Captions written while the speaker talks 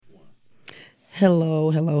Hello,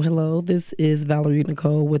 hello, hello. This is Valerie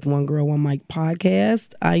Nicole with One Girl, One Mic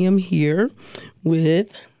podcast. I am here with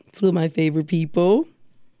two of my favorite people.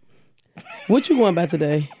 What you going by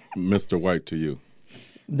today? Mr. White to you.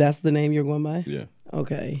 That's the name you're going by? Yeah.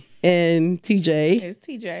 Okay. And TJ. It's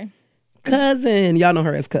TJ. Cousin. Y'all know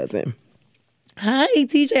her as Cousin. Hi,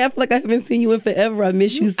 TJ. I feel like I haven't seen you in forever. I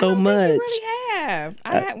miss you so much. I really have.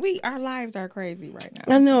 Our lives are crazy right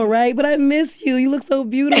now. I know, right? But I miss you. You look so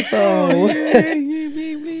beautiful.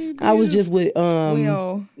 I was just with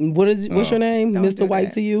Will. What's your name? Don't Mr. do White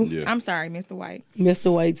that. to you? Yeah. I'm sorry, Mr. White.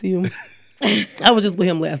 Mr. White to you. I was just with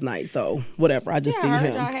him last night, so whatever. I just Yeah, seen I heard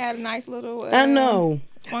him. y'all had a nice little I know.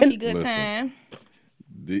 funky good Listen.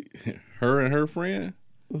 time. Her and her friend,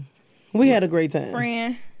 We had a great time.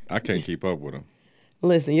 Friend. I can't keep up with them.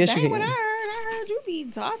 Listen, yes That you ain't what I can. heard. I heard you be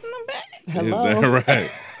tossing them back. Hello. Is that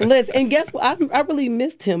right? Listen, and guess what? I really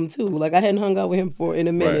missed him too. Like I hadn't hung out with him in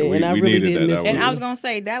a minute, Right. and I We really needed did that. miss That him. And I was going to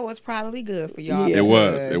say, that was probably good for y'all. Yeah. It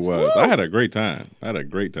was. because- It was. I had a great time.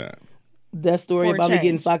 That story For a about me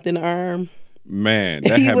getting change. socked in the arm. Man,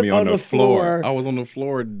 that He had was me on on the the floor. floor. I was on the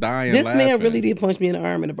floor dying This laughing. man really did punch me in the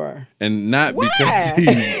arm in the bar. And not Why? because he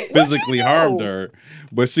physically do? harmed her,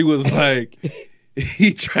 but she was like,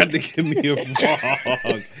 he tried to give me a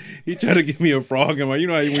frog. He tried to give me a frog in my, you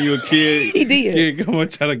know how when you're a kid, He did. kid come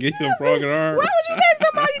and try to get you a frog in the arm. Why would you let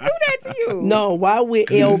somebody do that to you? No, why would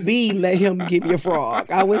LB let him give me a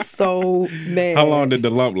frog? I was so mad. How long did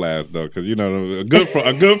the lump last though? Because you know a good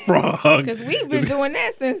frog. Because we've been doing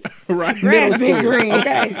that since Right. grass been green.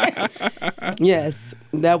 Okay. Yes,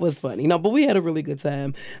 that was funny. No, but we had a really good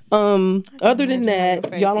time. Other than imagine how your that,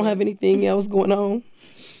 face y'all don't have looked. anything else going on?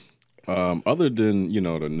 Other than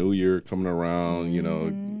the new year coming around,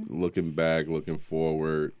 Mm-hmm. looking back, looking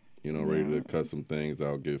forward, ready to cut some things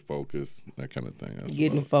out, get focused, that kind of thing. That's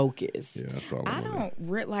Getting about- focused. Yeah, that's all. I I'm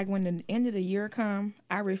don't like when the end of the year come.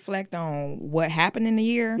 I reflect on what happened in the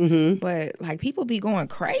year, Mm-hmm. but like people be going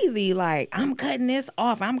crazy. Like I'm cutting this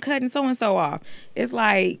off. I'm cutting so and so off. It's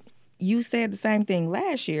like you said the same thing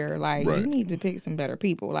last year. Like Right. you need to pick some better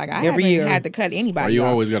people. Like I Every haven't year. had to cut anybody. Why you off.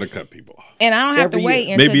 always got to cut people off? And I don't have Every to wait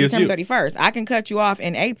year. until Maybe it's December you. 31st. I can cut you off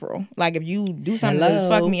in April. Like if you do something Hello. to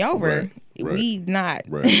fuck me over, Right. we not.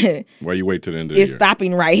 Right. Why you wait till the end of the It's year?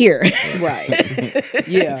 stopping right here. Right.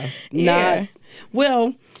 Yeah. Yeah. Not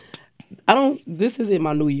well, I don't this isn't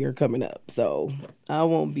my new year coming up, so I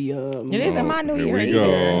won't be It isn't my new Here year we either.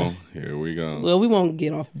 go. Here we go. well, we won't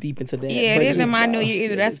get off deep into that. Yeah, but it isn't just my know. new year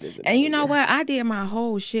either. Yeah, That's this isn't and my you know new what? I did my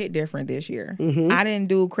whole shit different this year. Mhm. I didn't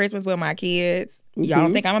do Christmas with my kids. Y'all Mhm.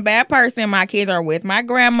 don't think I'm a bad person. My kids are with my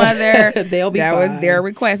grandmother. They'll be that fine. was their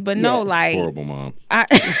request. But no, Yes. like Horrible mom.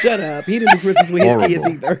 Shut up. He didn't do Christmas with his kids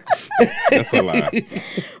Horrible. either. That's a lie.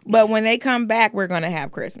 but when they come back, we're gonna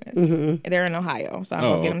have Christmas. Mhm. They're in Ohio, so I'm Oh,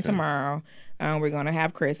 gonna get them okay. tomorrow. We're gonna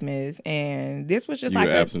have Christmas, and this was just You like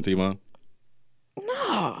an a absentee mom?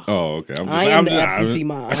 no. Oh, okay. I am the absentee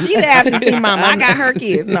mom. She's the absentee mom. I I'm got her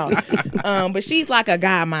absentee. kids. No, but she's like a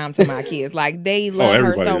god mom to my kids. Like they Oh, love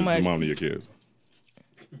her everybody so is much. the mom to your kids.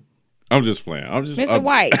 I'm just playing. Mr.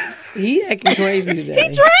 White, He acting crazy today.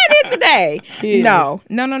 he tried it today. He is. No.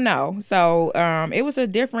 So it was a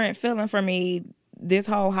different feeling for me this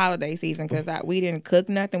whole holiday season because we didn't cook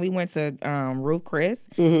nothing. We went to Ruth Chris.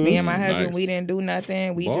 Mhm. Me and my husband, Nice. we didn't do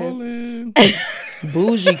nothing. We Ballin'.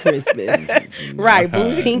 Bougie Christmas. just right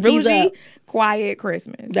bougie, Pinkies bougie up. quiet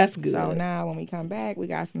Christmas. That's good. So now when we come back, we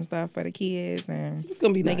got some stuff for the kids and It's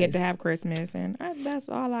gonna be they nice. get to have Christmas, and that's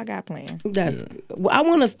all I got planned. That's well, I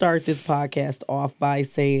want to start this podcast off by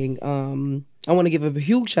saying I want to give a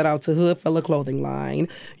huge shout out to Hood Fella Clothing Line.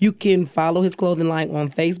 You can follow his clothing line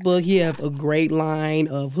on Facebook. He have a great line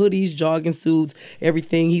of hoodies, jogging suits,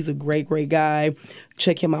 everything. He's a great guy.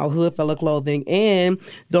 Check him out, Hood Fella Clothing. And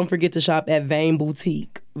don't forget to shop at Vane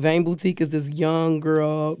Boutique. Vane Boutique is this young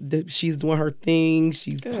girl. She's doing her thing.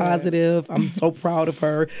 She's positive. I'm so proud of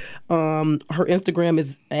her. Her Instagram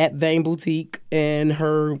is at Vane Boutique, and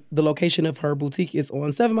the location of her boutique is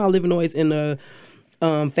on 7 Mile, Illinois, in the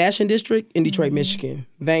Fashion District in Detroit, Michigan.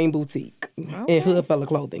 Vane Boutique and Hood Fella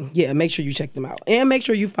Clothing. Yeah, make sure you check them out. And make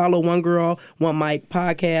sure you follow One Girl, One Mic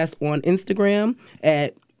podcast on Instagram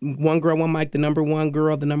at One Girl, One Mic, the number one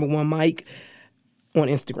girl, the number one mic on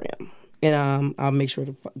Instagram. And I'll make sure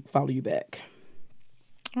to follow you back.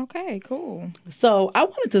 Okay, cool. So I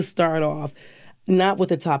wanted to start off not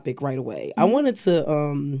with a topic right away. I wanted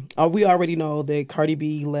to, we already know that Cardi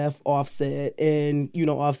B left Offset, and,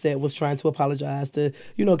 Offset was trying to apologize to,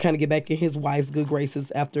 kind of get back in his wife's good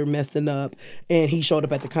graces after messing up, and he showed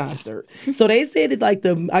up at the concert. So they said that, like,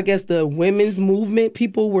 the women's movement,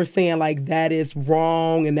 people were saying, like, that is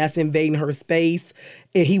wrong, and that's invading her space.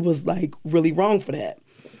 And he was like really wrong for that.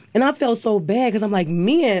 And I felt so bad because I'm like,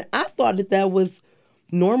 men, I thought that was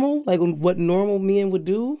normal, like what normal men would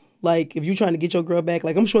do. Like if you're trying to get your girl back,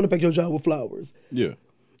 like I'm showing up at your job with flowers. Yeah.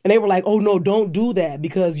 And they were like, oh no, don't do that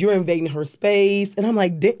because you're invading her space. And I'm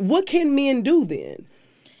like, what can men do then?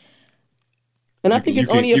 And I think it's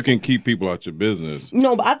only you can keep people out your business.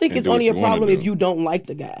 No, but I think it's only a problem do. if you don't like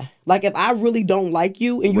the guy. Like if I really don't like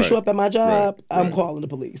you and you show up at my job, I'm calling the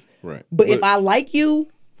police. Right. But if I like you,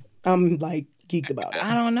 I'm like geeked about it.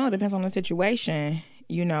 I don't know. It depends on the situation.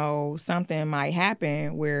 You know, something might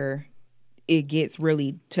happen where it gets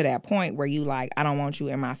really to that point where you like, I don't want you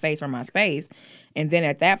in my face or my space. And then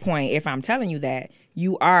at that point, if I'm telling you that,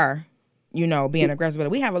 you are, you know, being aggressive. But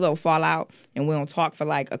we have a little fallout and we don't talk for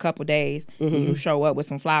like a couple days. Mm-hmm. And you show up with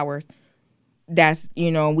some flowers. That's,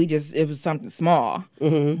 you know, it was something small.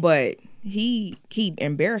 Mm-hmm. But he keep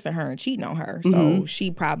embarrassing her and cheating on her. So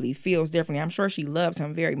she probably feels differently. I'm sure she loves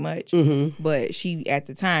him very much. Mm-hmm. But at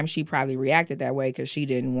the time, she probably reacted that way because she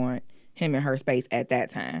didn't want him in her space at that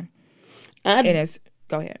time.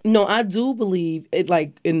 Go ahead. No, I do believe it.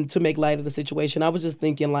 Like, to make light of the situation, I was just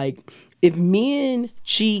thinking like, if men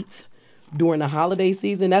cheat during the holiday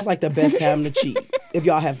season, that's like the best time to cheat. If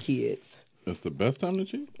y'all have kids, that's the best time to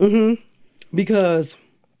cheat. Mm-hmm. Because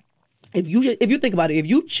if you think about it, if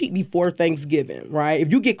you cheat before Thanksgiving, right?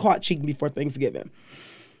 If you get caught cheating before Thanksgiving,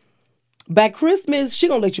 by Christmas she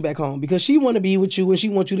gonna let you back home because she want to be with you and she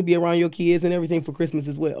wants you to be around your kids and everything for Christmas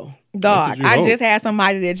as well. Dog, I just had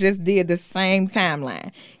somebody that just did the same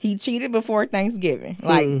timeline. He cheated before Thanksgiving,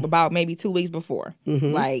 like about maybe 2 weeks before.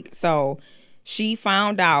 Mm-hmm. Like, so she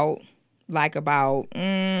found out like about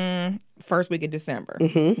first week of December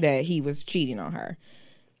that he was cheating on her.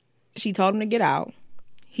 She told him to get out.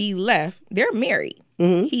 He left. They're married.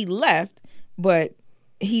 Mm-hmm. He left, but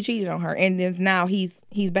he cheated on her, and then now he's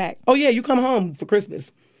back. Oh yeah, you come home for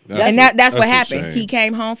Christmas. That's what happened. He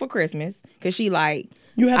came home for Christmas because she like,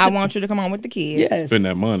 I want you to come home with the kids. Yes. Spend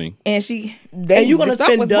that money. And you're gonna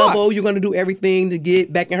spend double. Mark. You're gonna do everything to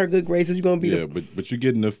get back in her good graces. You're gonna be but you're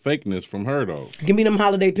getting the fakeness from her though. Give me them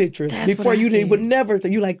holiday pictures. Before you would never.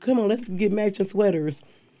 You like, come on, let's get matching sweaters.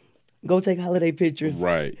 Go take holiday pictures.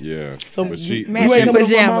 Right. Yeah. So but you ain't coming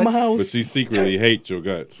to my mama house. But she secretly hates your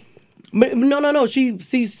guts. No. She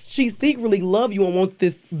secretly love you and want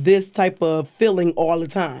this type of feeling all the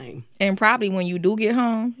time. And probably when you do get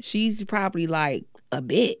home, she's probably like a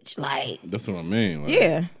bitch. Like, that's what I mean. Like,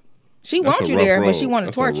 yeah, she wants you there, but she want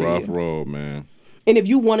to torture you. That's a rough road, man. And if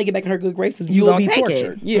you want to get back in her good graces, you'll be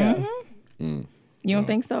tortured. It. Yeah. Mm-hmm. You don't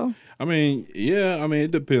think so? I mean, yeah. I mean,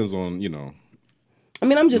 it depends on, you know. I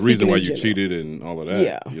mean, I'm just the reason why you cheated and all of that.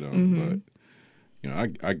 Yeah. You know, but you know,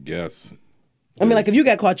 I guess. I mean, like if you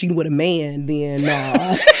got caught cheating with a man, then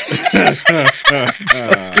nah.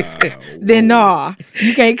 Then nah,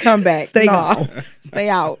 you can't come back. Stay out. Stay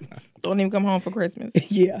out. Don't even come home for Christmas.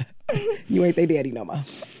 Yeah, you ain't they daddy no more.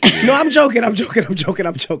 No, I'm joking. I'm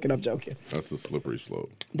joking. That's a slippery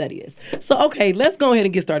slope. That is. So, okay, let's go ahead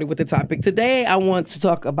and get started with the topic. Today, I want to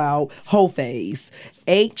talk about hoe phase.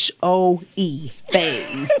 H-O-E,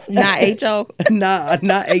 phase. Not H-O? Nah,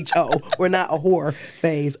 not H-O. We're not a whore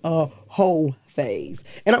phase, a hoe phase.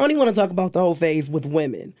 And I only want to talk about the hoe phase with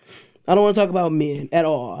women. I don't want to talk about men at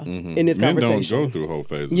all in this conversation. Men don't go through whole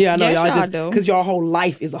phases. Yeah, I know. Yes, y'all just because your whole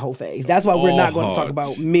life is a whole phase. That's why we're not going to talk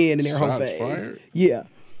about men and their whole phase. Fired. Yeah.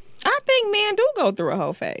 I think men do go through a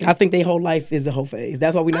whole phase. I think their whole life is a whole phase.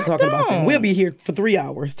 That's why we're not talking about them. We'll be here for 3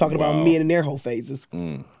 hours talking about men and their whole phases.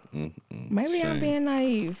 Maybe I'm being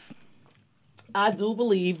naive. I do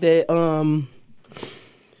believe that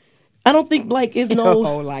I don't think like it's no your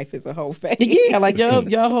whole life is a whole phase. Yeah, like your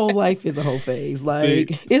whole life is a whole phase.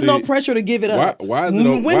 Like it's no pressure to give it up. Why is it?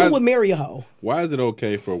 Women would marry a hoe. Why is it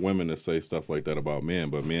okay for women to say stuff like that about men,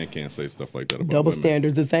 but men can't say stuff like that about double women?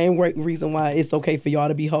 Standards. The same reason why it's okay for y'all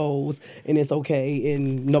to be hoes and it's okay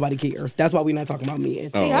and nobody cares. That's why we're not talking about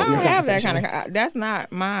men. See, I don't have that kind of. That's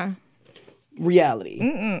not my reality.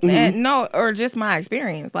 And no, or just my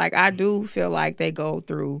experience. Like I do feel like men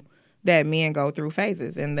go through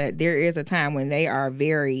phases, and that there is a time when they are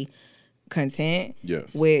very content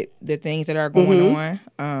with the things that are going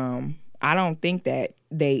on. I don't think that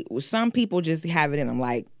some people just have it in them.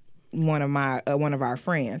 Like one of our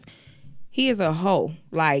friends, he is a hoe.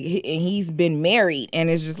 Like, and he's been married, and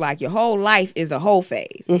it's just like your whole life is a hoe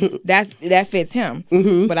phase. That fits him.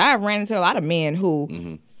 But I've ran into a lot of men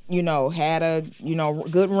who, had a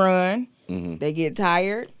good run. They get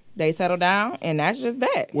tired. They settle down, and that's just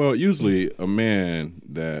that. Well, usually a man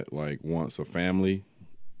that like wants a family,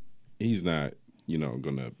 he's not,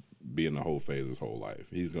 gonna be in the whole phase his whole life.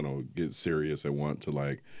 He's gonna get serious and want to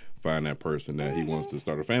like find that person that he wants to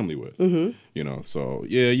start a family with. Mm-hmm. You know, so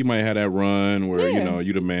yeah, you might have that run where you know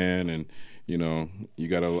you the man and you know you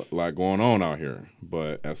got a lot going on out here,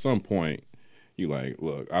 but at some point you like,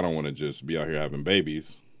 look, I don't want to just be out here having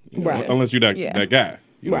babies, you know, right? Unless you that guy.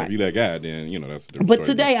 You know, right. if you that guy, then you know that's. A different but story.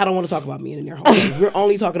 Today, I don't want to talk about men in their whole phase. We're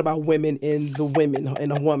only talking about women in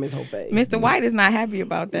a woman's whole phase. Mr. White is not happy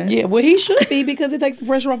about that. Yeah, well, he should be because it takes the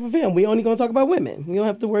pressure off of him. We only gonna talk about women. We don't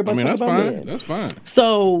have to worry about talking about men. That's fine.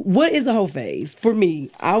 So, what is a whole phase? For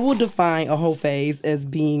me, I will define a whole phase as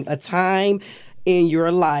being a time in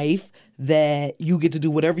your life that you get to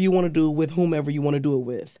do whatever you want to do with whomever you want to do it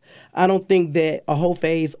with. I don't think that a whole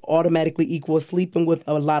phase automatically equals sleeping with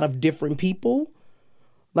a lot of different people.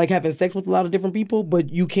 Like having sex with a lot of different people, but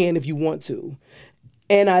you can if you want to.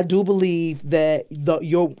 And I do believe that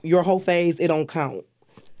your whole phase, it don't count.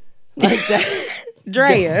 Like that.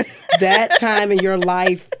 Drea. That time in your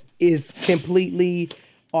life is completely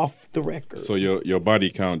off the record. So your body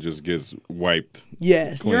count just gets wiped.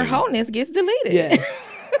 Yes. Your wholeness gets deleted. Yes.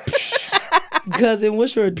 Cousin,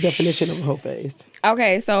 what's your definition of a whole phase?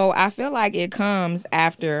 Okay, so I feel like it comes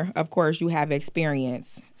after, of course, you have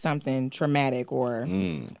experienced something traumatic or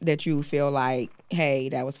that you feel like, hey,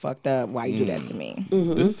 that was fucked up. Why you do that to me?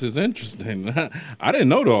 Mm-hmm. This is interesting. I didn't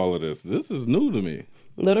know all of this. This is new to me.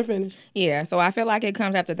 Let her finish. Yeah, so I feel like it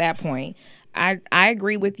comes after that point. I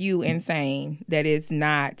agree with you in saying that it's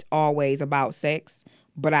not always about sex,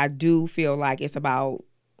 but I do feel like it's about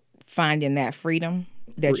finding that freedom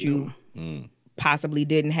that you possibly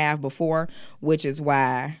didn't have before, which is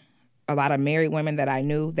why a lot of married women that I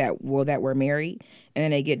knew that were married and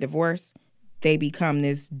then they get divorced, they become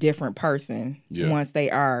this different person once they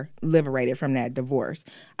are liberated from that divorce.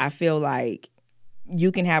 I feel like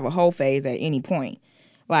you can have a whole phase at any point.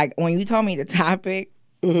 Like when you told me the topic,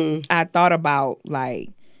 I thought about like,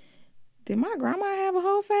 did my grandma have a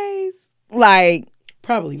whole phase? Like,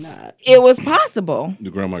 probably not. It was possible. The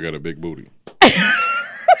grandma got a big booty.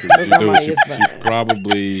 She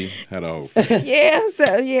probably had a whole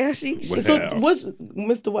phase. She so what's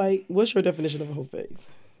Mr. White, what's your definition of a whole phase?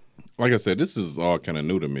 Like I said, this is all kind of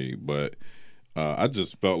new to me, but I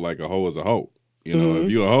just felt like a hoe is a hoe. You know, if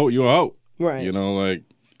you're a hoe, you're a hoe. Right. You know, like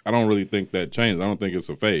I don't really think that changed. I don't think it's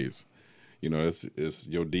a phase. You know, it's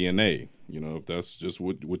your DNA. You know, if that's just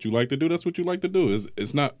what you like to do, that's what you like to do.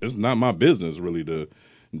 It's not my business really to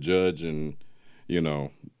judge and, you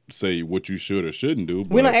know, say what you should or shouldn't do.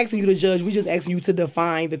 But we're not asking you to judge. We're just asking you to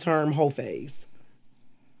define the term whole phase.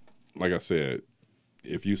 Like I said,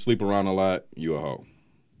 if you sleep around a lot, you a hoe.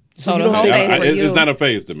 So the whole phase for you. It's not a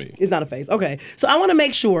phase to me. It's not a phase. Okay. So I want to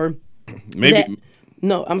make sure.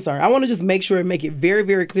 No, I'm sorry. I want to just make sure and make it very,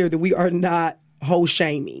 very clear that we are not hoe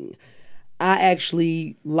shaming. I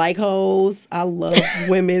actually like hoes. I love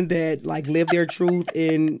women that like live their truth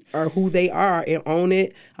and are who they are and own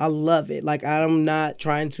it. I love it. Like I'm not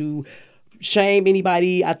trying to shame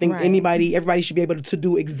anybody. I think everybody should be able to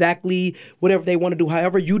do exactly whatever they want to do.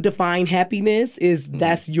 However you define happiness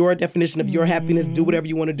that's your definition of your happiness. Do whatever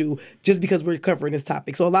you want to do just because we're covering this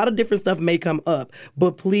topic. So a lot of different stuff may come up,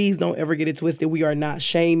 but please don't ever get it twisted. We are not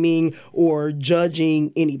shaming or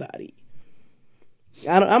judging anybody.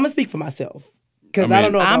 I'm gonna speak for myself because I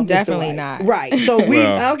don't know. About I'm Mr. definitely White. not. Right. So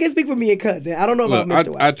I can speak for me and cousin. I don't know about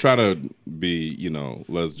Mr. White. I try to be, you know,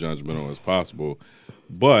 less judgmental as possible,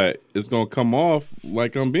 but it's gonna come off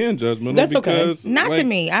like I'm being judgmental. That's because, okay. Not to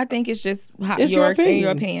me. I think it's just your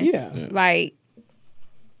opinion. Yeah. Like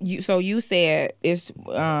you. So you said it's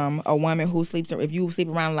a woman who sleeps. If you sleep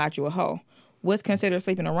around a lot, you're a hoe. What's considered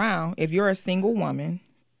sleeping around? If you're a single woman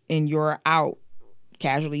and you're out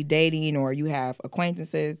casually dating or you have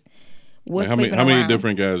acquaintances, what's how many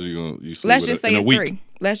different guys you sleep let's with just say in a it's week? 3.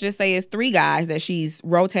 Let's just say it's 3 guys that she's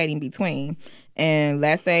rotating between. And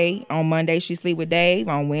let's say on Monday she sleep with Dave,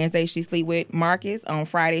 on Wednesday she sleep with Marcus, on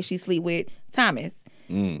Friday she sleep with Thomas.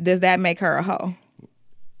 Does that make her a hoe?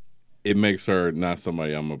 It makes her not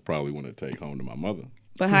somebody I'm gonna probably want to take home to my mother.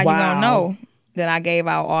 But how you gonna know that I gave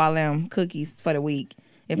out all them cookies for the week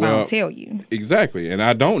if I don't tell you? Exactly, and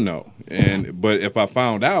I don't know. But if I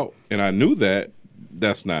found out and I knew that,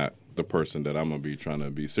 that's not the person that I'm gonna be trying to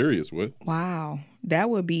be serious with. Wow, that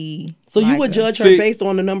would be. So you would judge her based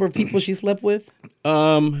on the number of people she slept with?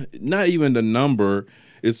 Not even the number.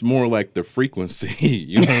 It's more like the frequency.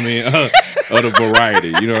 You know what I mean? Of the variety.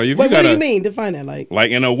 You know, if what do you mean? Define that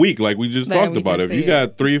like in a week, like we just talked about. If you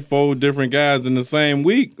got 3-4 different guys in the same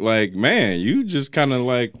week, like man, you just kind of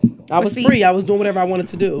like. I was free. I was doing whatever I wanted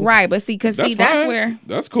to do. Right, but that's where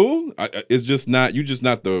that's cool. It's just not. You just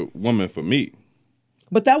not the woman for me.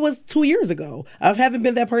 But that was 2 years ago. I haven't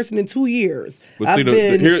been that person in 2 years. But see,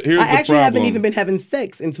 here's the I actually problem. haven't even been having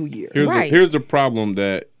sex in 2 years. Here's the problem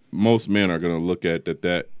that most men are going to look at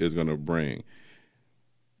that is going to bring.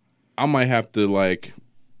 I might have to like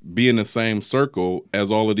be in the same circle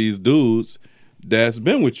as all of these dudes that's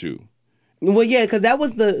been with you. Well, yeah, because that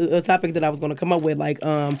was the topic that I was going to come up with, like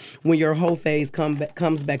when your whole phase comes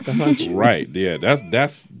back to hunt you. Right, yeah,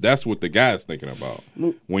 that's what the guy's thinking about.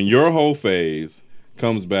 When your whole phase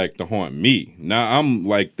comes back to haunt me. Now, I'm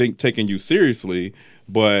like taking you seriously,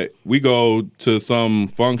 but we go to some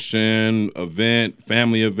function, event,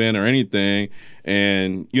 family event or anything,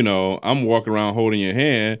 and, you know, I'm walking around holding your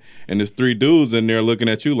hand, and there's 3 dudes in there looking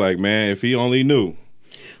at you like, man, if he only knew.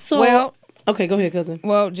 So, okay, go ahead, cousin.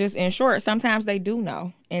 Well, just in short, sometimes they do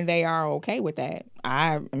know, and they are okay with that.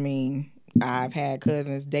 I mean, I've had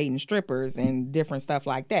cousins dating strippers and different stuff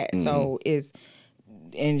like that. Mm-hmm. So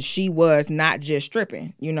and she was not just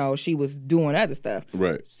stripping, you know, she was doing other stuff.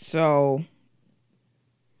 Right. So,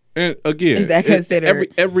 and again, is that considered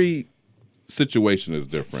every situation is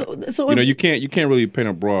different. So you know, you can't really paint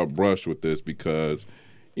a broad brush with this because,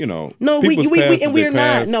 you know, we're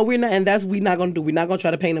not, and that's we're not gonna do. We're not gonna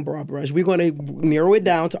try to paint a broad brush. We're gonna narrow it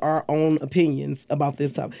down to our own opinions about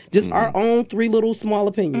this topic, just our own 3 little small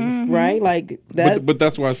opinions, right? Like that. But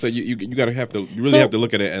that's why I say you gotta have to have to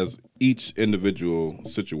look at it as each individual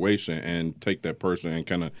situation and take that person and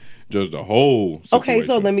kind of judge the whole situation. Okay,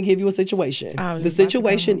 so let me give you a situation. The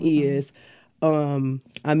situation is,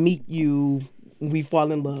 I meet you. We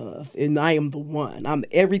fall in love, and I am the one. I'm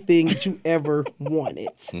everything that you ever wanted,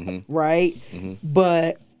 right? Mm-hmm.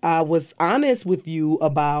 But I was honest with you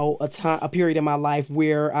about a period in my life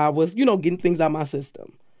where I was, you know, getting things out of my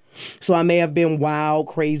system. So I may have been wild,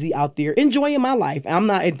 crazy out there, enjoying my life. I'm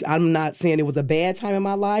not saying it was a bad time in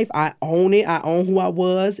my life. I own it. I own who I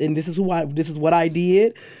was, and this is what I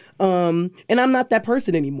did. And I'm not that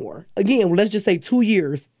person anymore. Again, let's just say 2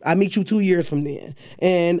 years. I meet you 2 years from then.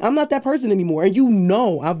 And I'm not that person anymore. And you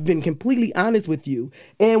know I've been completely honest with you.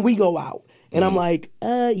 And we go out. And I'm like,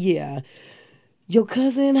 yeah, your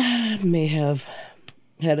cousin may have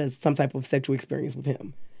had some type of sexual experience with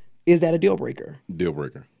him. Is that a deal breaker? Deal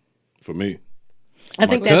breaker. For me. I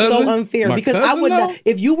think that's so unfair. Because I would not,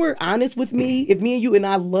 if you were honest with me, if me and you and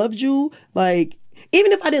I loved you, like,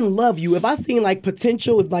 even if I didn't love you, if I seen like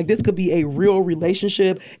potential, if like this could be a real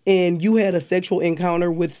relationship and you had a sexual encounter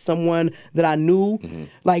with someone that I knew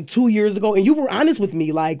like 2 years ago and you were honest with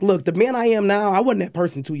me, like, look, the man I am now, I wasn't that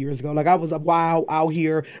person 2 years ago. Like I was a wild out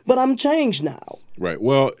here, but I'm changed now. Right.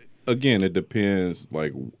 Well, again, it depends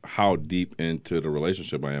like how deep into the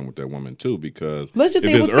relationship I am with that woman too, because let's just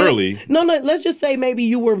say it was early. No, let's just say maybe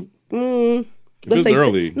you were, let's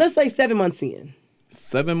say 7 months in.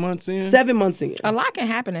 7 months in? 7 months in. A lot can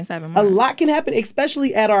happen in 7 months. A lot can happen,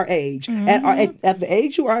 especially at our age. At the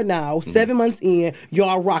age you are now, 7 months in,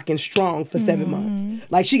 y'all rocking strong for 7 months.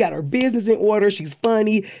 Like, she got her business in order. She's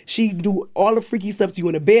funny. She do all the freaky stuff to you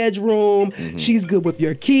in the bedroom. She's good with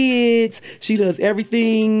your kids. She does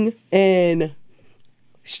everything. And,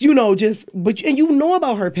 you know, and you know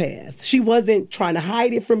about her past. She wasn't trying to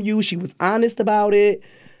hide it from you. She was honest about it.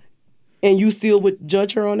 And you still would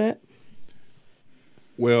judge her on that?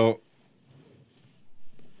 Well,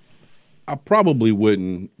 I probably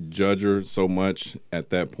wouldn't judge her so much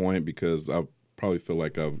at that point because I probably feel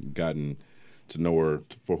like I've gotten to know her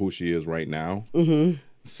for who she is right now.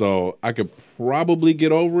 So I could probably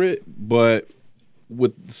get over it, but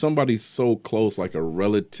with somebody so close, like a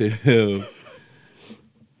relative,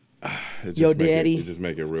 your daddy, it just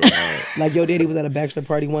make it real hard. Like your daddy was at a bachelor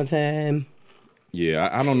party one time. Yeah,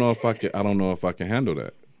 I don't know if I can handle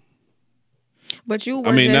that. But you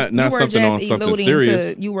were not something on something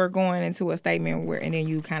serious. You were going into a statement and then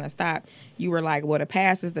you kind of stopped. You were like, well, the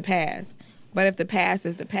past is the past. But if the past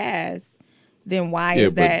is the past, then why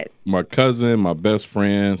is that? My cousin, my best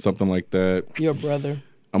friend, something like that. Your brother.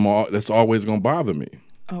 That's always going to bother me.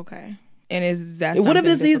 Okay. And is that what if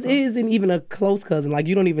this isn't even a close cousin? Like,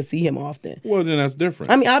 you don't even see him often. Well, then that's different.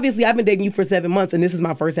 I mean, obviously, I've been dating you for 7 months, and this is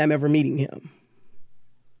my first time ever meeting him.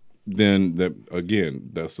 Then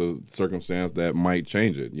that's a circumstance that might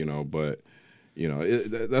change it, you know. But, you know,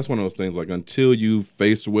 that's one of those things. Like, until you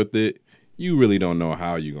faced with it, you really don't know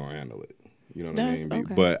how you're gonna handle it. You know what I mean?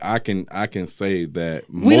 Okay. But I can say that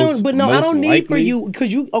I don't need for you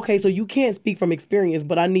because so you can't speak from experience,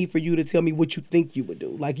 but I need for you to tell me what you think you would do.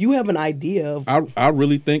 Like, you have an idea of. I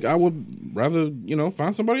really think I would rather, you know,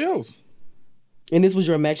 find somebody else. And this was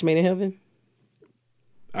your match made in heaven?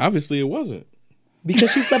 Obviously, it wasn't.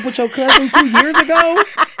 Because she slept with your cousin 2 years ago?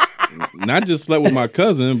 Not just slept with my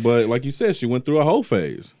cousin, but like you said, she went through a whole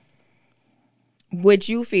phase. Which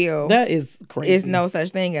you feel that is crazy. It's no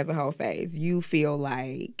such thing as a hoe phase. You feel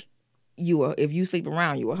like if you sleep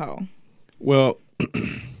around, you a hoe. Well,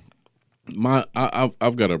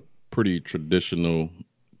 I've got a pretty traditional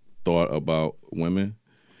thought about women,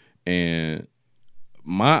 and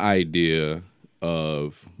my idea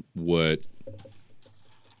of what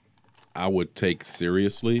I would take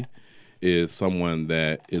seriously is someone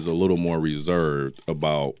that is a little more reserved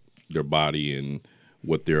about their body and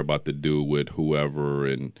what they're about to do with whoever,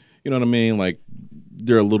 and you know what I mean? Like,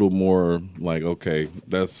 they're a little more like, okay,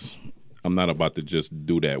 I'm not about to just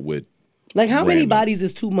do that with. Like, how many bodies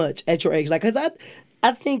is too much at your age? Like, because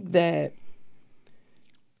I think that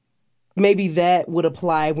maybe that would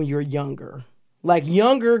apply when you're younger. Like,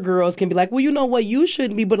 younger girls can be like, well, you know what, you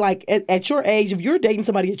shouldn't be. But, like, at your age, if you're dating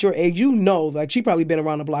somebody at your age, you know, like, she probably been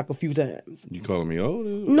around the block a few times. You calling me old?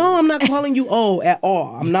 No, I'm not calling you old at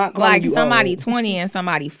all. I'm not calling like you somebody old. 20 and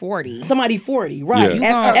somebody 40. Somebody 40, right.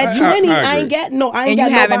 Yeah. At 20, I and ain't got no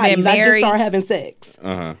bodies. Been married. I just start having sex.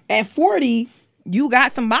 Uh-huh. At 40... You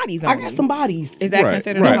got some bodies on I got some bodies. Is that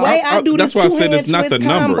considered The way I do that's this why I said it's not the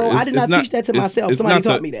number. I did not teach that to myself. Somebody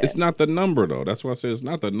taught me that. It's not the number, though. That's why I said it's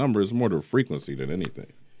not the number. It's more the frequency than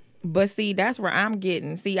anything. But see, that's where I'm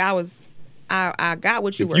getting. See, I got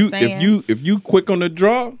what you were saying. If you quick on the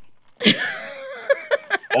draw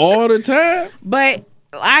all the time. But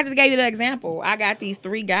I just gave you the example. I got these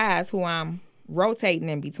 3 guys who I'm rotating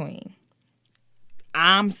in between.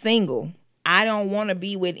 I'm single. I don't want to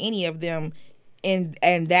be with any of them in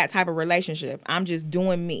that type of relationship. I'm just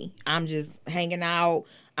doing me. I'm just hanging out.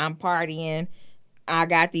 I'm partying. I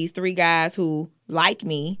got these 3 guys who like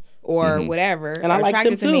me or whatever, and I like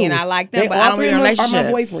attracted them to me, too. and I like them, They but I don't need a relationship. Are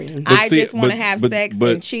my boyfriend. I just want to have sex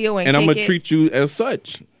and chill and I'm kick gonna treat you as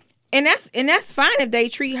such. And that's fine if they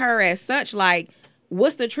treat her as such. Like,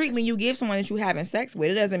 what's the treatment you give someone that you having sex with?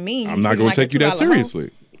 It doesn't mean I'm not gonna take you that seriously.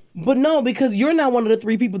 But no, because you're not one of the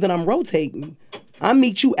 3 people that I'm rotating. I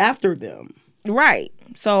meet you after them. Right.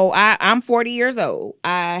 So I'm 40 years old.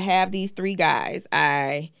 I have these 3 guys.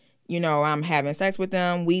 I'm having sex with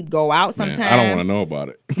them. We go out sometimes. Man, I don't want to know about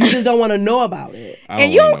it. You just don't want to know about it.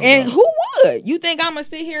 Who would? You think I'm gonna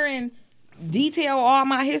sit here and detail all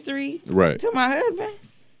my history to my husband?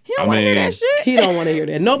 He don't want to hear that shit. He don't want to hear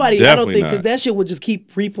that. Nobody. Definitely I don't think, because not. that shit would just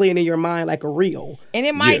keep replaying in your mind like a reel. And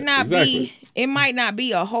it might be. It might not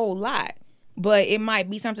be a whole lot. But it might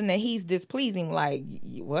be something that he's displeasing. Like,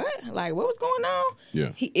 what? Like, what was going on? Yeah.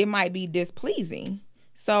 It might be displeasing.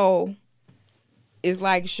 So it's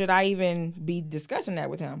like, should I even be discussing that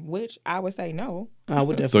with him? Which I would say no. I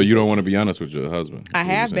would definitely. So you don't want to be honest with your husband? I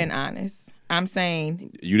have been honest. I'm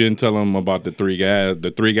saying you didn't tell him about the 3 guys,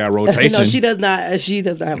 the 3 guy rotation. No, she does not. She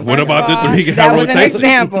does not have. What about the 3 guy that rotation? Was an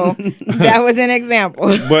example. That was an example.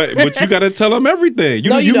 But you got to tell him everything. You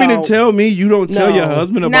don't. mean to tell me you don't tell your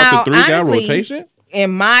husband about the 3 guy rotation?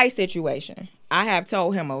 In my situation, I have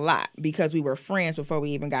told him a lot because we were friends before we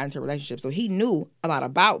even got into a relationship. So he knew a lot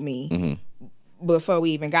about me before we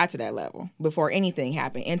even got to that level, before anything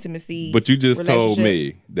happened, intimacy. But you just told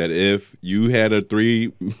me that if you had a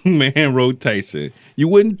 3-man rotation, you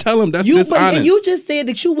wouldn't tell him. That's dishonest. And you just said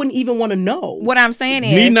that you wouldn't even want to know. What I'm saying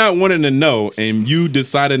is, me not wanting to know and you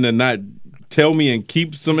deciding to not tell me and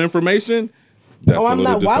keep some information. That's I'm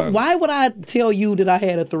not. Why would I tell you that I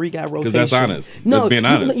had a 3-guy rotation? Because that's honest. No, that's being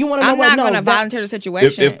honest. You want to know I'm what? not going to volunteer the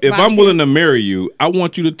situation. If I'm willing to marry you, I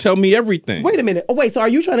want you to tell me everything. Wait a minute. Oh, wait. So are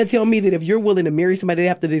you trying to tell me that if you're willing to marry somebody, they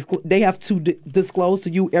have to disclose to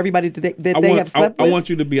you everybody that they have slept with? I want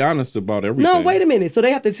you to be honest about everything. No, wait a minute. So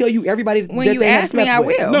they have to tell you everybody when that you they have ask me, slept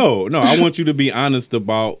with. I will. No. I want you to be honest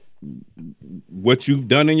about what you've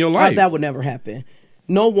done in your life. That would never happen.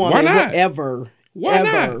 No woman would ever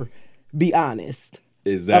be honest.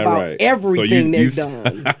 Is that about right? Everything they've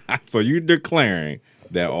done. So you're declaring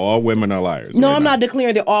that all women are liars? No, I'm not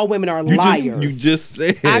declaring that all women are liars. You just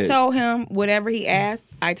said. I told him whatever he asked.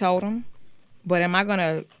 I told him. But am I going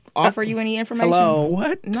to offer you any information? Hello.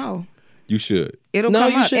 What? No. You should. It'll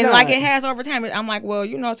come up. And like it has over time. I'm like, well,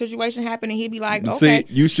 a situation happened, and he'd be like, okay.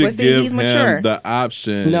 See, you should give him the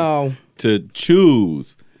option to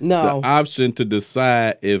choose. No. The option to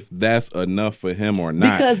decide if that's enough for him or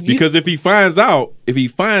not. Because if he finds out,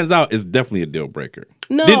 it's definitely a deal breaker.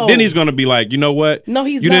 No. Then he's going to be like, you know what? No,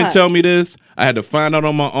 he's You not. didn't tell me this. I had to find out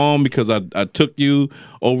on my own because I took you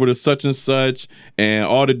over to such and such, and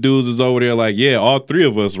all the dudes is over there like, yeah, all 3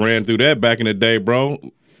 of us ran through that back in the day, bro.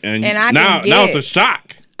 And now it's a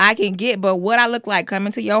shock. I can get, but what I look like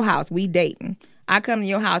coming to your house, we dating. I come to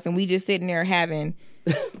your house and we just sitting there having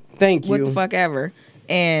Thank you. what the fuck ever.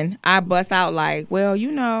 and I bust out like, well,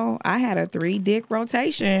 I had a 3-dick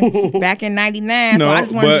rotation back in '99, so I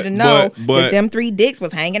just wanted you to know that them 3 dicks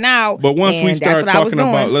was hanging out. But once we start talking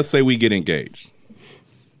about, let's say we get engaged,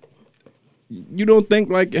 you don't think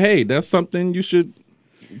like, hey, that's something you should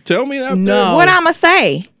tell me that? No. What I'ma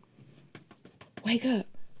say? Wake up!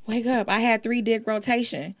 I had 3-dick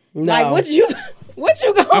rotation. No. Like what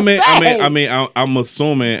you gonna say? I'm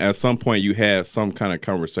assuming at some point you had some kind of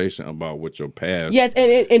conversation about what your past. Yes,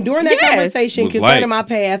 and during that conversation concerning my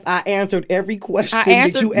past, I answered every question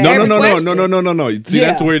that you asked. No. See,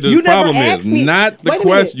 that's where the problem is. Not the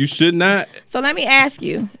question. You should not. So let me ask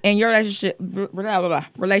you: in your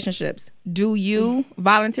relationships, do you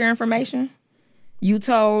volunteer information? You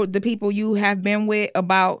told the people you have been with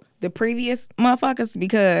about the previous motherfuckers?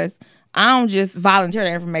 Because I don't just volunteer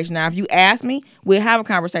that information. Now, if you ask me, we'll have a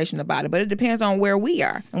conversation about it. But it depends on where we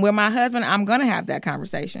are. And with my husband, I'm going to have that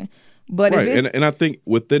conversation. But right, and I think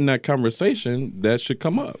within that conversation, that should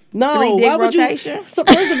come up. No, 3-dick rotation. So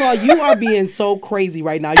first of all, you are being so crazy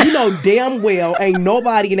right now. You know damn well ain't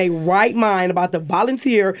nobody in a right mind about to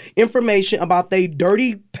volunteer information about their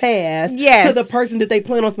dirty past to the person that they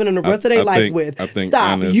plan on spending the rest of their life with.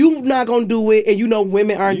 Stop. You not gonna do it, and you know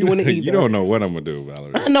women aren't doing it either. You don't know what I'm gonna do,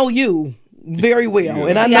 Valerie. I know you very well,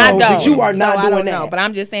 and I know that you are not doing that. But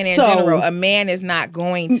I'm just saying in general, a man is not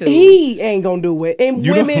going to. He ain't gonna do it, and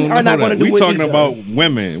women are not going to do it. We talking about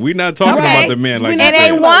women. We're not talking about the men. Like,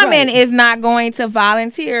 and a woman is not going to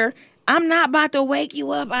volunteer. I'm not about to wake you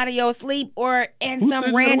up out of your sleep or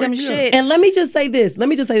some random shit. And let me just say this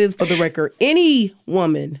for the record: any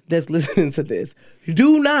woman that's listening to this,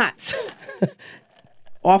 do not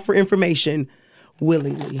offer information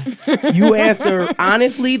willingly. You answer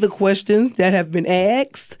honestly the questions that have been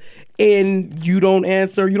asked, and you don't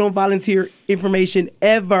volunteer information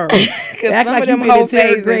ever. Act like you whole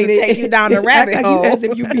interrogated. Take you down the rabbit hole. As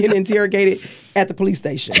if you're being interrogated at the police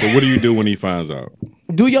station. So what do you do when he finds out?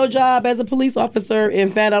 Do your job as a police officer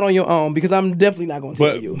and find out on your own, because I'm definitely not going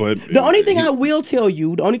to tell you. But the only thing I will tell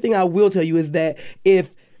you is that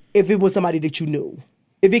if it was somebody that you knew.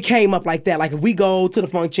 If it came up like that, like if we go to the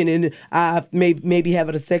function and I maybe have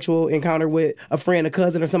a sexual encounter with a friend, a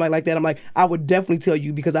cousin, or somebody like that, I'm like, I would definitely tell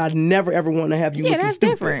you, because I never ever want to have you. Yeah, that's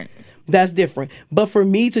different. That's different. But for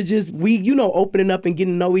me to just opening up and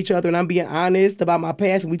getting to know each other, and I'm being honest about my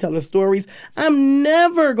past, and we telling stories, I'm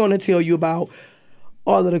never gonna tell you about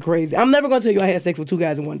all of the crazy. I'm never gonna tell you I had sex with 2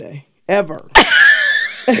 guys in one day, ever.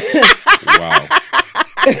 Wow.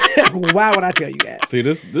 Why would I tell you that? See,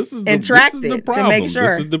 this is the problem. To make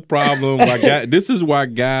sure. This is the problem. This is why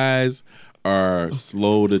guys are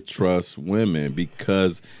slow to trust women,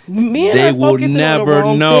 because they will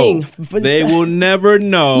never know. They will never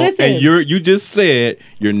know. Listen, and you just said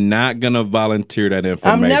you're not gonna volunteer that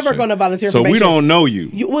information. I'm never gonna volunteer information. So we don't know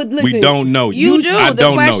you. We don't know you. You do.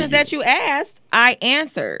 The questions that you asked, I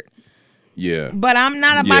answered. Yeah. But I'm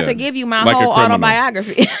not about to give you my whole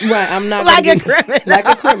autobiography. Right. I'm not like a criminal. Like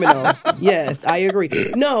a criminal. Yes, I agree.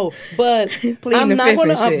 No, but I'm not going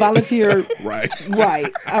to volunteer. Right.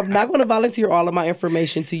 I'm not going to volunteer all of my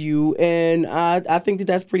information to you, and I think that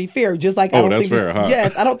that's pretty fair. Just like that's fair, huh?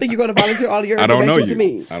 Yes, I don't think you're going to volunteer all of your information to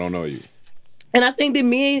me. I don't know you. And I think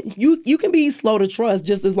that you can be slow to trust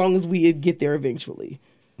just as long as we get there eventually.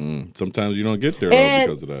 Sometimes you don't get there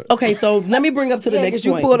because of that. Okay, so let me bring up to the next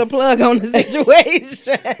point. You pulled a plug on the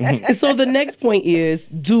situation. So the next point is,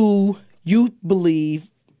 do y'all believe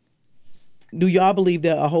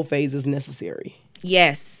that a whole phase is necessary?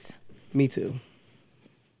 Yes. Me too.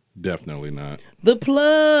 Definitely not. The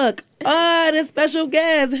plug. The special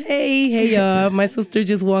guest. Hey, y'all. My sister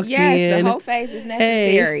just walked in. Yes, the whole phase is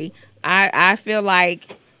necessary. Hey. I feel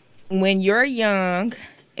like when you're young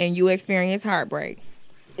and you experience heartbreak,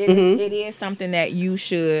 it is something that you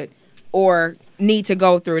should or need to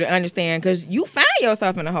go through to understand, because you find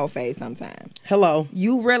yourself in a whole phase sometimes. Hello.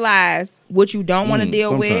 You realize what you don't want to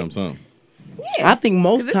deal with. Yeah. I think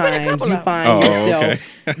most times you find yourself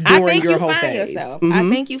during your whole phase. I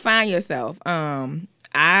think you find yourself.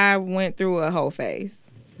 I went through a whole phase.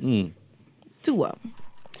 2 of them.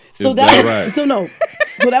 So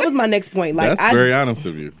that was my next point. Like, that's very honest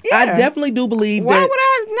of you. Yeah. I definitely do believe Why would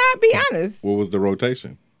I not be honest? What was the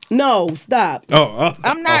rotation? No, stop.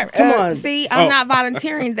 I'm not. Come on. See, I'm not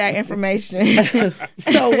volunteering that information.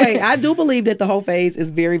 So wait, I do believe that the whole phase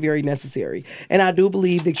is very, very necessary, and I do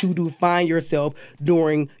believe that you do find yourself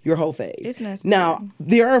during your whole phase. It's necessary. Now,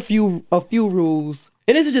 there are a few rules,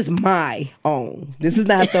 and this is just my own. This is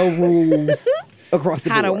not the rules across the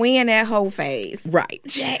board. How to win that whole phase. Right.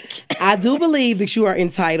 Check. I do believe that you are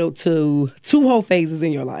entitled to 2 whole phases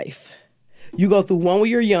in your life. You go through one when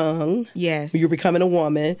you're young. Yes. When you're becoming a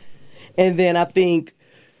woman. And then I think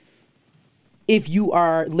if you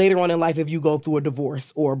are later on in life, if you go through a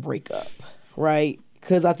divorce or a breakup, right?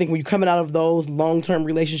 Because I think when you're coming out of those long-term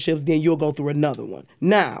relationships, then you'll go through another one.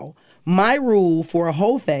 Now, my rule for a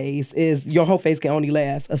whole phase is your whole phase can only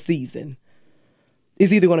last a season.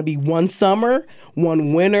 It's either going to be one summer,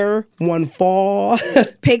 one winter, one fall.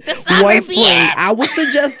 Pick the summer, one spring. bitch. I would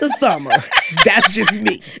suggest the summer. That's just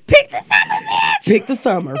me. Pick the summer, bitch. Pick the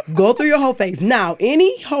summer. Go through your whole phase. Now,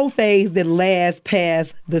 any whole phase that lasts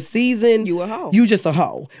past the season, you a hoe. You just a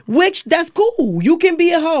hoe. Which, that's cool. You can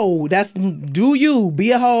be a hoe. Do you. Be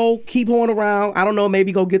a hoe. Keep hoeing around. I don't know,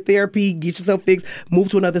 maybe go get therapy, get yourself fixed, move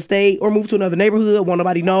to another state, or move to another neighborhood. Won't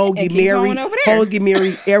nobody know. Get married. Hoes get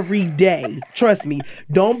married every day. Trust me.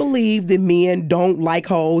 Don't believe that men don't like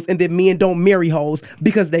hoes and that men don't marry hoes,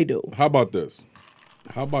 because they do. How about this?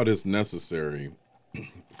 How about it's necessary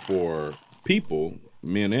for people,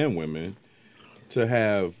 men and women, to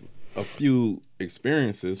have a few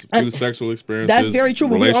experiences, sexual experiences. That's very true.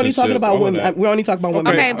 But we're only talking about women. We're only talking about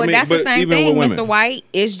women. Okay, but that's the same thing, Mr. White.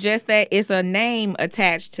 It's just that it's a name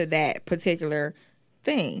attached to that particular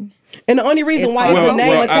thing. And the only reason why it's a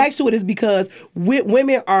name attached to it is because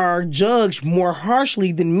women are judged more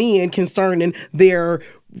harshly than men concerning their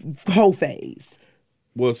whole phase.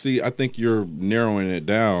 Well, see, I think you're narrowing it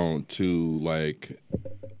down to like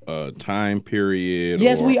a time period.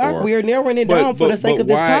 Yes, we are. We are narrowing it down for the sake of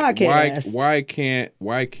this podcast.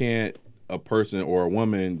 Why can't a person or a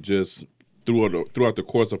woman just throughout the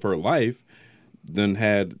course of her life then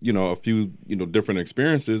had a few different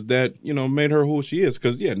experiences that made her who she is?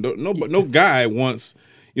 Because no guy wants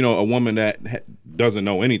a woman that doesn't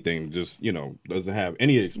know anything, just doesn't have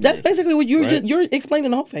any experience. That's basically what you're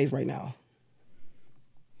explaining the whole phase right now.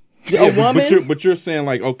 A woman, but you're saying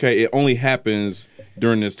like, okay, it only happens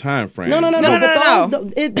during this time frame. No.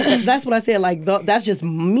 That's what I said. Like that's just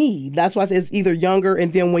me. That's why I said it's either younger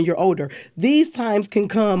and then when you're older. These times can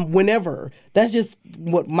come whenever. That's just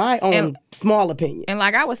what my own small opinion. And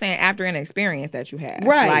like I was saying, after an experience that you had,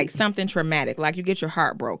 right? Like something traumatic, like you get your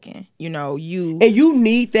heart broken. You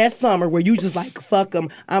need that summer where you just like, fuck them.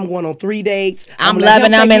 I'm going on 3 dates. I'm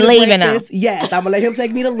loving them and leaving them. Yes, I'm gonna let him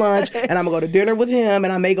take me to lunch, and I'm gonna go to dinner with him,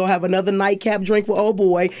 and I may go have another nightcap drink with old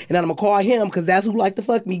boy, and then I'm gonna call him because that's who like to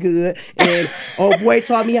fuck me good. And old boy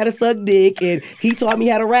taught me how to suck dick, and he taught me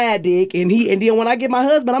how to ride dick, and then when I get my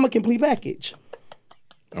husband, I'm a complete package.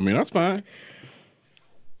 I mean, that's fine.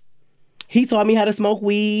 He taught me how to smoke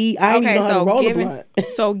weed. I didn't know how to roll a blunt.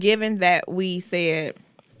 So given that we said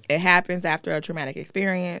it happens after a traumatic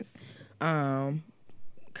experience, cousin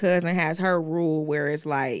has her rule where it's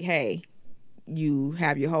like, hey, you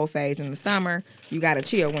have your whole phase in the summer. You got to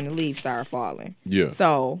chill when the leaves start falling. Yeah.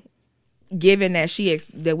 So given that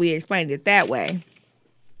that we explained it that way,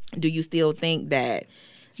 do you still think that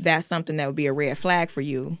that's something that would be a red flag for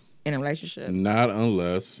you in a relationship? Not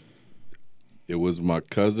unless it was my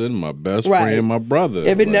cousin, my best friend, my brother.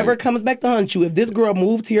 If it never comes back to haunt you, if this girl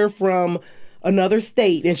moved here from another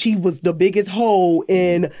state and she was the biggest hoe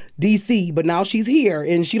in D.C., but now she's here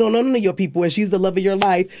and she don't know none of your people and she's the love of your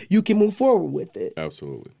life, you can move forward with it.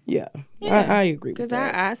 Absolutely. Yeah. I agree with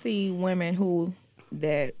that. Because I see women who,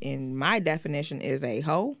 that in my definition is a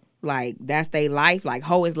hoe. Like, that's their life. Like,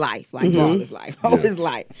 hoe is life. Like, dog is life. Hoe is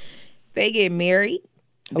life. They get married.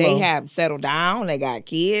 They have settled down. They got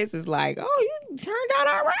kids. It's like, oh, you turned out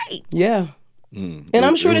all right. Yeah. And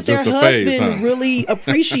I'm sure that their husband really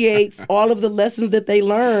appreciates all of the lessons that they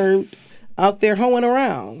learned out there hoeing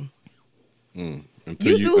around.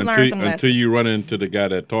 Until you run into the guy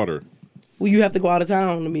that taught her. Well, you have to go out of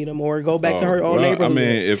town to meet him or go back to her old neighborhood. I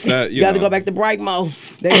mean, if that, you got to go back to Brightmo.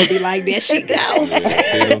 They're going to be like, there she go.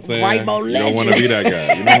 Yeah, see what I'm saying? Brightmo legend. You don't want to be that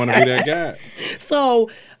guy. You don't want to be that guy. So,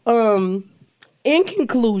 in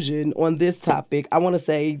conclusion on this topic, I want to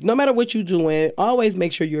say, no matter what you're doing, always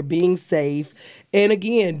make sure you're being safe. And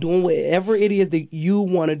again, doing whatever it is that you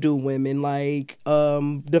want to do, women. Like,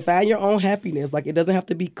 define your own happiness. Like, it doesn't have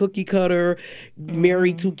to be cookie cutter,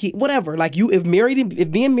 married to kids, whatever. Like,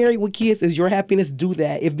 if being married with kids is your happiness, do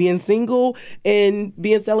that. If being single and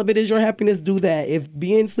being celibate is your happiness, do that. If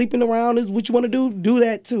sleeping around is what you want to do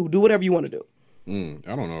that too. Do whatever you want to do.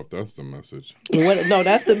 I don't know if that's the message. No,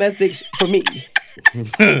 that's the message for me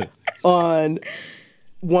on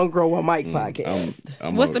One Girl, One Mic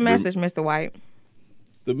podcast. What's the message, Mr. White?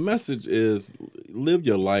 The message is live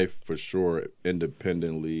your life for sure,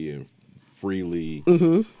 independently and freely,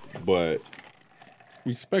 but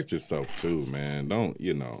respect yourself too, man. Don't,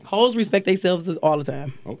 Hoes respect themselves all the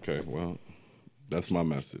time. Okay, well, that's my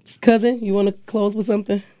message. Cousin, you want to close with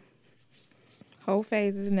something? Whole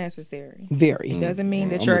phase is necessary. Very. Doesn't mean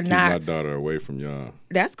that I'm you're keep not. my daughter away from y'all.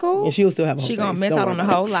 That's cool. And she'll still have a whole She phase. gonna miss Don't out worry on a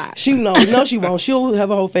about whole it. lot. No, she won't. She'll have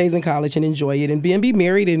a whole phase in college and enjoy it and be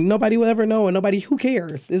married, and nobody will ever know, and nobody, who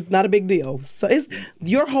cares? It's not a big deal. So it's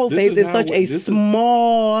your whole phase is such a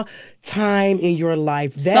small time in your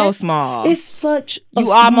life. So small. It's such a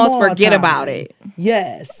you almost small forget time. about it.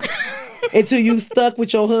 Yes. Until you stuck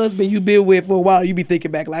with your husband you've been with for a while, you be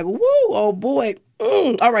thinking back like, woo, oh boy.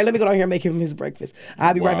 All right, let me go down here and make him his breakfast.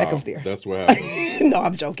 I'll be right back upstairs. That's what happened. No,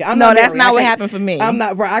 I'm joking. I'm No, not that's married. not what happened for me. I'm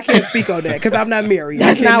not. I can't speak on that because I'm not married.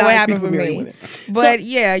 That's I not cannot what speak happened for married me. women. But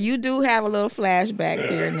yeah, you do have a little flashback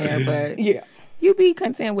here and there, but Yeah. you be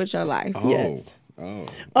content with your life. Oh. Yes. Oh.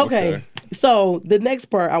 Okay. So the next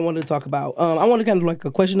part I wanted to talk about, I want to kind of like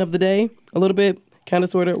a question of the day, a little bit, kind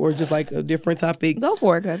of, sort of, or just like a different topic. Go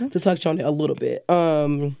for it, cousin. To touch on it a little bit.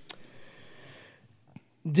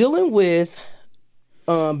 Dealing with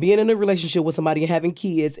being in a relationship with somebody and having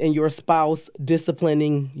kids and your spouse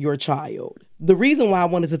disciplining your child. The reason why I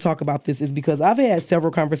wanted to talk about this is because I've had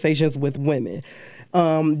several conversations with women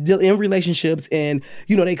in relationships, and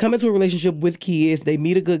they come into a relationship with kids, they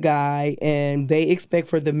meet a good guy, and they expect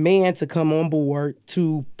for the man to come on board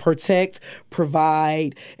to protect,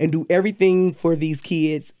 provide, and do everything for these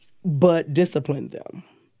kids, but discipline them.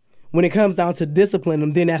 When it comes down to discipline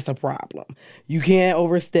them, then that's a problem. You can't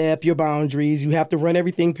overstep your boundaries. You have to run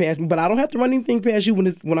everything past me. But I don't have to run anything past you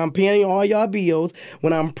when I'm paying all y'all bills,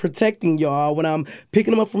 when I'm protecting y'all, when I'm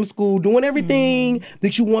picking them up from school, doing everything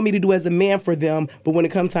that you want me to do as a man for them. But when it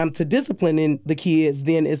comes time to disciplining the kids,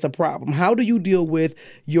 then it's a problem. How do you deal with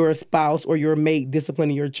your spouse or your mate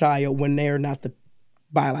disciplining your child when they're not the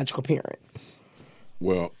biological parent?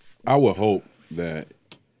 Well, I would hope that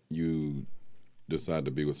you decide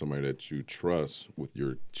to be with somebody that you trust with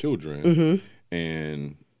your children,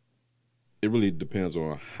 and it really depends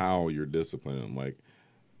on how you're disciplining them. Like,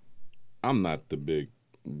 I'm not the big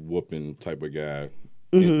whooping type of guy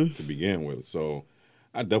to begin with, so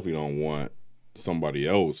I definitely don't want somebody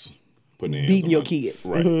else putting beating your kids,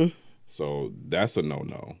 right? So that's a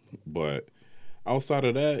no. But outside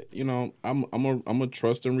of that, I'm a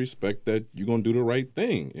trust and respect that you're gonna do the right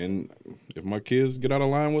thing, and if my kids get out of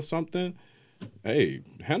line with something, hey,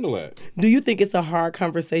 handle that. Do you think it's a hard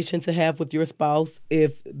conversation to have with your spouse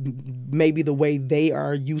if maybe the way they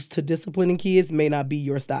are used to disciplining kids may not be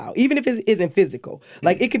your style? Even if it isn't physical.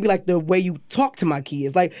 Like, it could be like the way you talk to my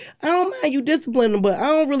kids. Like, I don't mind you disciplining them, but I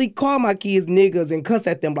don't really call my kids niggas and cuss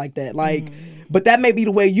at them like that. Like, but that may be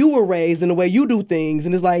the way you were raised and the way you do things.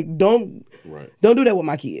 And it's like, don't do that with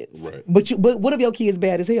my kids. Right. But what if your kid's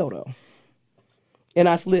bad as hell, though? And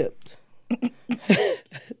I slipped.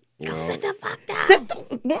 Well, sit the fuck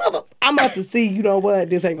down. I'm about to see, you know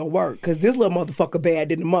what, this ain't gonna work, because this little motherfucker bad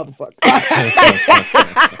than the motherfucker.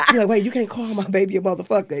 You're like, wait, you can't call my baby a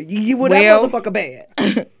motherfucker. That motherfucker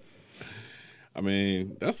bad. I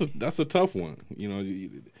mean, that's a tough one.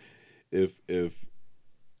 If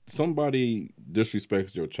somebody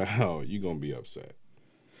disrespects your child, you're gonna be upset,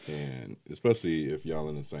 and especially if y'all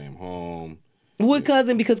in the same home. With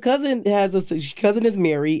cousin, because cousin is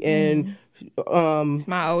married, and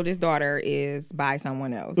my oldest daughter is by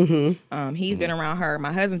someone else. He's been around her.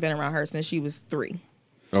 My husband's been around her since she was 3.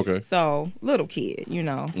 Okay. So little kid,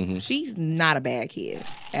 she's not a bad kid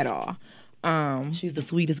at all. She's the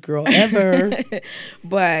sweetest girl ever.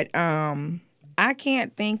 But I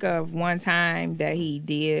can't think of one time that he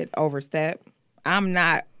did overstep. I'm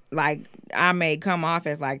not like, I may come off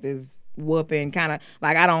as like this whooping kind of,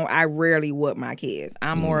 like, I rarely whoop my kids.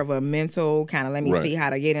 I'm more of a mental kind of, let me see how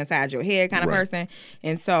to get inside your head kind of person.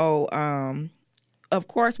 And so of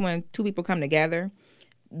course, when two people come together,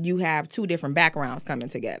 you have two different backgrounds coming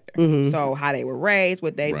together. So how they were raised,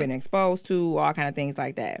 what they've been exposed to, all kind of things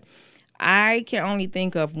like that. I can only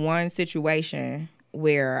think of one situation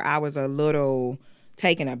where I was a little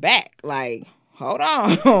taken aback, like, hold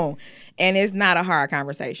on. And it's not a hard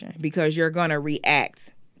conversation, because you're going to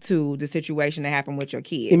react to the situation that happened with your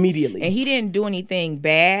kid immediately. And he didn't do anything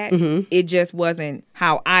bad. It just wasn't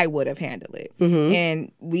how I would have handled it.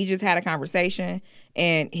 And we just had a conversation,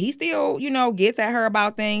 and he still, gets at her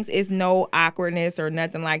about things. It's no awkwardness or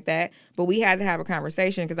nothing like that. But we had to have a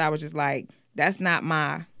conversation, because I was just like, that's not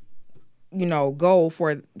my, goal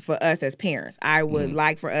for us as parents. I would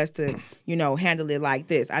like for us to, handle it like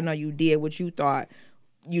this. I know you did what you thought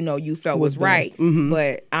you felt was right.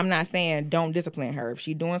 But I'm not saying don't discipline her. If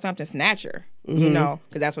she's doing something, snatch her, because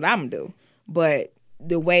that's what I'm going to do. But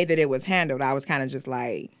the way that it was handled, I was kind of just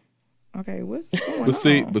like, okay, what's going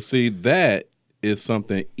on? But see, that is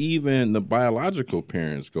something even the biological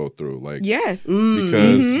parents go through. Like, yes.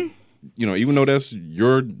 Because even though that's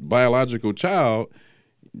your biological child,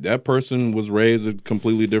 that person was raised a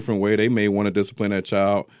completely different way. They may want to discipline that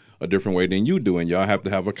child a different way than you do, and y'all have to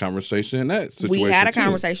have a conversation in that situation. We had a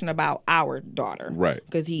conversation about our daughter. Right.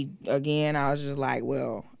 Because I was just like,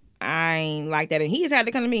 well, I ain't like that. And he just had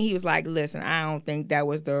to come to me. He was like, listen, I don't think that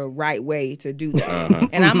was the right way to do that.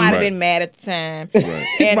 And I might have been mad at the time. Right.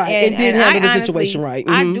 And didn't handle the situation right.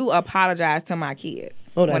 I do apologize to my kids.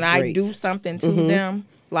 Oh, that's when I great. do something to them,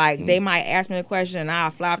 like they might ask me a question and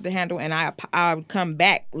I'll fly off the handle and I'll come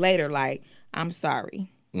back later like, I'm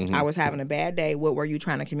sorry. I was having a bad day. What were you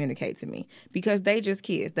trying to communicate to me? Because they just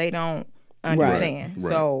kids. They don't understand.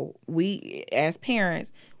 Right. So we, as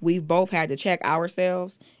parents, we've both had to check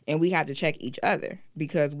ourselves and we have to check each other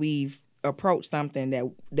because we've approached something that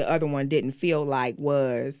the other one didn't feel like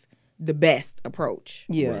was the best approach.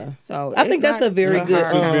 Yeah. Right. So I think that's a very good...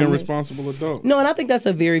 Just being a responsible adult. No, and I think that's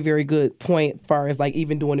a very, very good point as far as like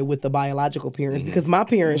even doing it with the biological parents because my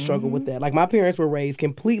parents struggled with that. Like my parents were raised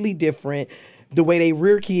completely different. The way they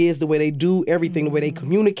rear kids, the way they do everything, the way they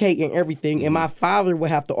communicate and everything. And my father would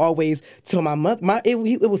have to always tell my mother,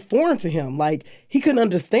 it was foreign to him. Like, he couldn't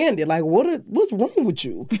understand it. Like, what's wrong with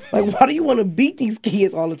you? Like, why do you want to beat these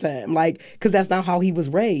kids all the time? Like, because that's not how he was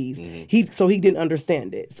raised. So he didn't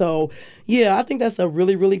understand it. So, yeah, I think that's a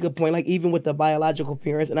really, really good point. Like, even with the biological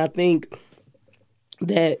parents. And I think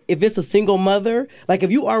that if it's a single mother, like if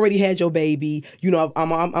you already had your baby,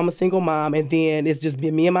 I'm a single mom, and then it's just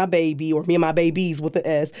been me and my baby or me and my babies with the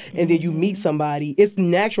S, and then you meet somebody, it's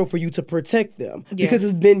natural for you to protect them because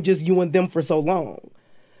it's been just you and them for so long.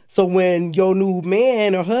 So when your new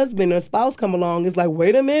man or husband or spouse come along, it's like,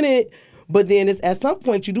 wait a minute. But then it's at some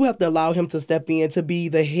point you do have to allow him to step in to be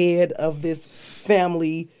the head of this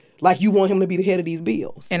family. Like you want him to be the head of these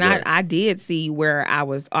bills. And I did see where I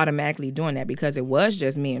was automatically doing that because it was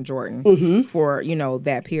just me and Jordan for,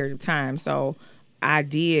 that period of time. So I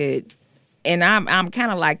did. And I'm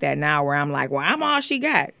kind of like that now where I'm like, well, I'm all she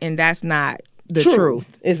got. And that's not the truth.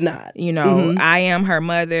 It's not. I am her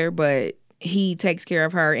mother, but he takes care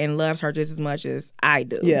of her and loves her just as much as I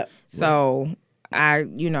do. Yeah. So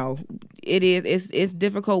it's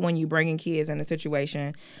difficult when you bringing kids in a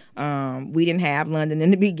situation. We didn't have London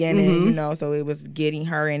in the beginning, so it was getting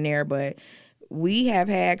her in there, but we have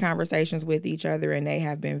had conversations with each other and they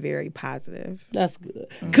have been very positive. That's good.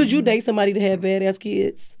 Could you date somebody to have badass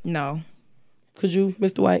kids? No. Could you,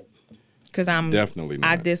 Mr. White? Because I'm definitely not.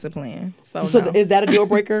 I discipline. So no. Is that a deal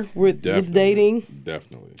breaker with dating?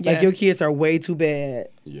 Definitely. Like your kids are way too bad.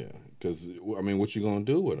 Yeah, because what you gonna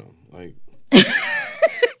do with them? Like,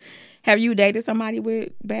 have you dated somebody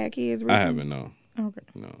with bad kids recently? I haven't. No. Okay.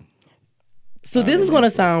 No. So this is gonna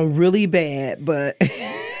sound really bad, but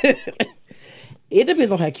it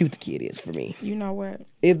depends on how cute the kid is for me. You know what?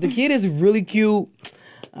 If the kid is really cute,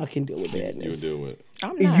 I can deal with badness. You'll deal with.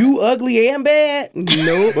 I'm not. You ugly and bad?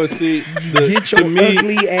 Nope. But see, get your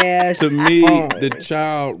ugly ass. To me, on. the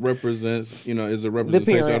child represents, is a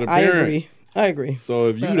representation of the parent. I agree. So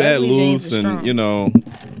if you that loose and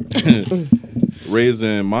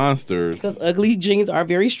raising monsters, because ugly genes are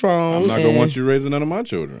very strong. I'm not gonna want you raising none of my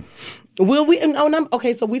children. Will we?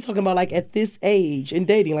 Okay, so we talking about like at this age in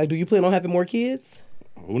dating. Like, do you plan on having more kids?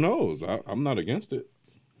 Who knows? I'm not against it.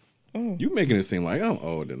 You making it seem like I'm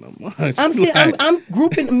older than much. I'm saying I'm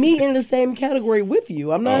grouping me in the same category with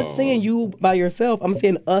you. I'm not saying you by yourself. I'm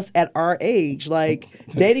saying us at our age. Like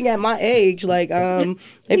dating at my age. Like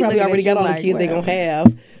they probably already got all the kids they gonna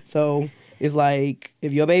have. So it's like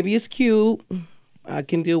if your baby is cute, I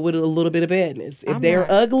can deal with a little bit of badness. If they're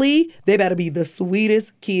ugly, they better be the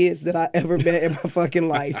sweetest kids that I ever met in my fucking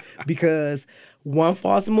life. Because one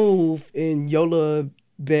false move and your little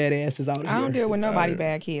badass is out of here. I don't deal with nobody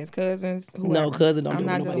bad kids, cousins. Whoever. No, cousin don't I'm deal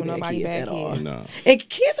not with dealing with nobody bad kids at all. No. And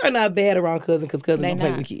kids are not bad around cousins because cousins don't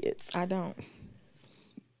play with kids. I don't.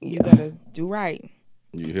 You gotta do right.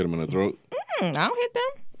 You hit them in the throat? I don't hit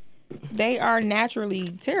them. They are naturally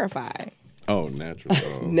terrified. Oh, naturally.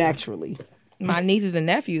 Oh. Naturally. My nieces and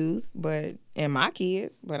nephews, and my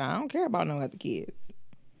kids, but I don't care about no other kids.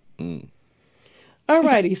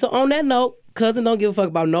 Alrighty, so on that note, cousin don't give a fuck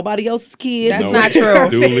about nobody else's kids. That's not true.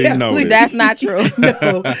 Duly noted. That's not true.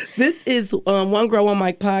 No, this is One Girl, One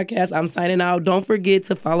Mic podcast. I'm signing out. Don't forget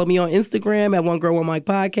to follow me on Instagram at One Girl, One Mic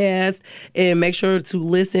podcast. And make sure to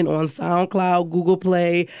listen on SoundCloud, Google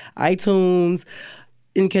Play, iTunes,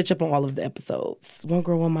 and catch up on all of the episodes. One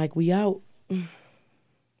Girl, One Mic, we out.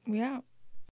 We out.